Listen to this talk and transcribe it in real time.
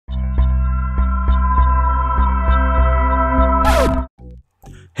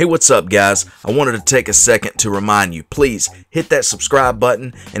Hey, what's up guys? I wanted to take a second to remind you, please hit that subscribe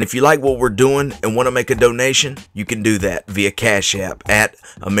button, and if you like what we're doing and want to make a donation, you can do that via Cash App at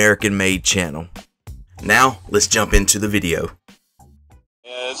American Made Channel. Now, let's jump into the video.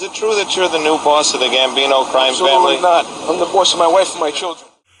 Yeah, is it true that you're the new boss of the Gambino crime family? Absolutely not. I'm the boss of my wife and my children.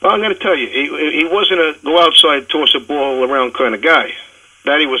 Well, I'm going to tell you, he wasn't a go outside, toss a ball around kind of guy.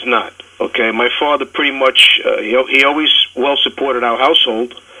 That he was not. Okay, my father pretty much, he always well supported our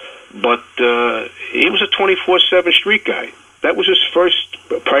household, but he was a 24/7 street guy. That was his first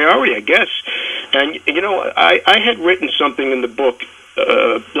priority, I guess. And, you know, I had written something in the book.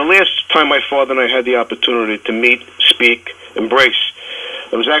 The last time my father and I had the opportunity to meet, speak, embrace,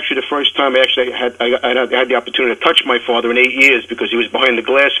 it was actually the first time I had the opportunity to touch my father in 8 years, because he was behind the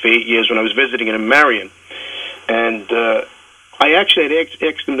glass for 8 years when I was visiting him in Marion. And I actually had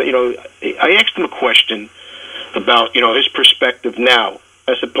asked him, I asked him a question about, his perspective now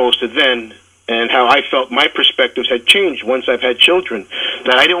as opposed to then, and how I felt my perspectives had changed once I've had children.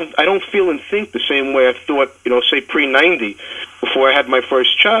 That I don't feel and think the same way I thought, say pre-90, before I had my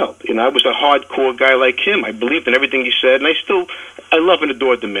first child. I was a hardcore guy like him. I believed in everything he said, and I love and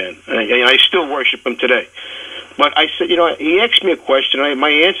adored the man. And I still worship him today. But I said, he asked me a question, and my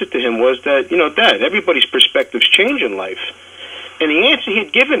answer to him was that, Dad, everybody's perspectives change in life. And the answer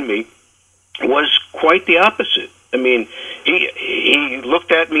he'd given me was quite the opposite. I mean, he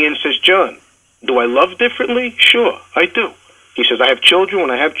looked at me and says, John, do I love differently? Sure, I do. He says, I have children.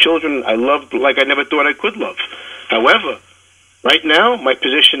 When I have children, I love like I never thought I could love. However, right now, my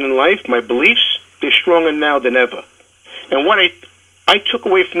position in life, my beliefs, they're stronger now than ever. And what I took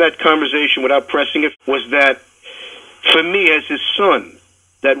away from that conversation without pressing it was that, for me as his son,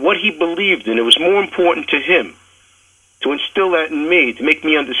 that what he believed in, it was more important to him to instill that in me, to make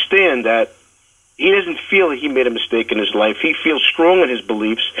me understand that he doesn't feel that he made a mistake in his life. He feels strong in his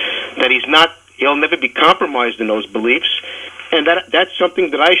beliefs, that he'll never be compromised in those beliefs, and that's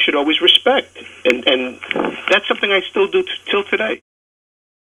something that I should always respect. And that's something I still do till today.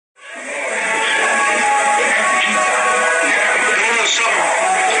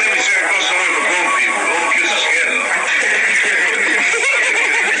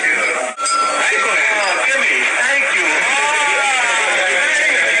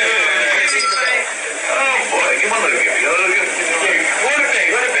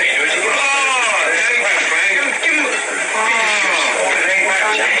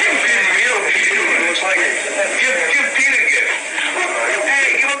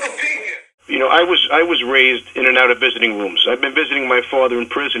 I was raised in and out of visiting rooms. I've been visiting my father in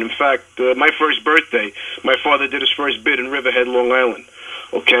prison. In fact, my first birthday, my father did his first bid in Riverhead, Long Island.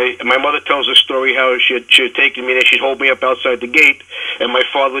 Okay, and my mother tells a story how she had taken me there. She'd hold me up outside the gate, and my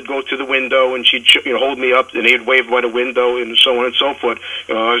father would go to the window, and she'd hold me up, and he'd wave by the window, and so on and so forth.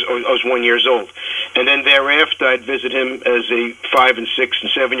 I was 1 year old, and then thereafter I'd visit him as a 5 and 6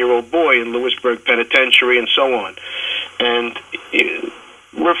 and 7-year-old boy in Lewisburg Penitentiary, and so on. And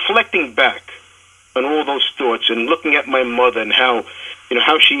reflecting back on all those thoughts and looking at my mother and how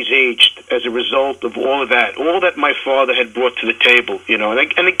she's aged as a result of all that my father had brought to the table,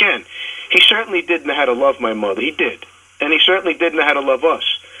 and again, he certainly did know how to love my mother. He did. And he certainly did know how to love us.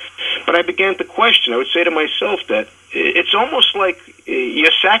 But I began to question. I would say to myself that it's almost like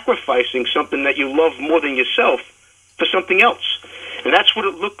you're sacrificing something that you love more than yourself for something else. And that's what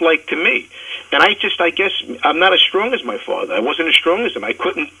it looked like to me. And I guess I'm not as strong as my father. I wasn't as strong as him. I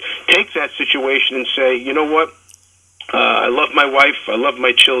couldn't take that situation and say, you know what? I love my wife. I love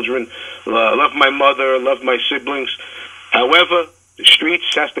my children. I love my mother. I love my siblings. However, the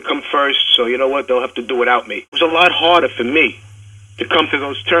streets has to come first. So you know what? They'll have to do without me. It was a lot harder for me to come to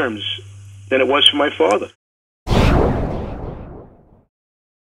those terms than it was for my father.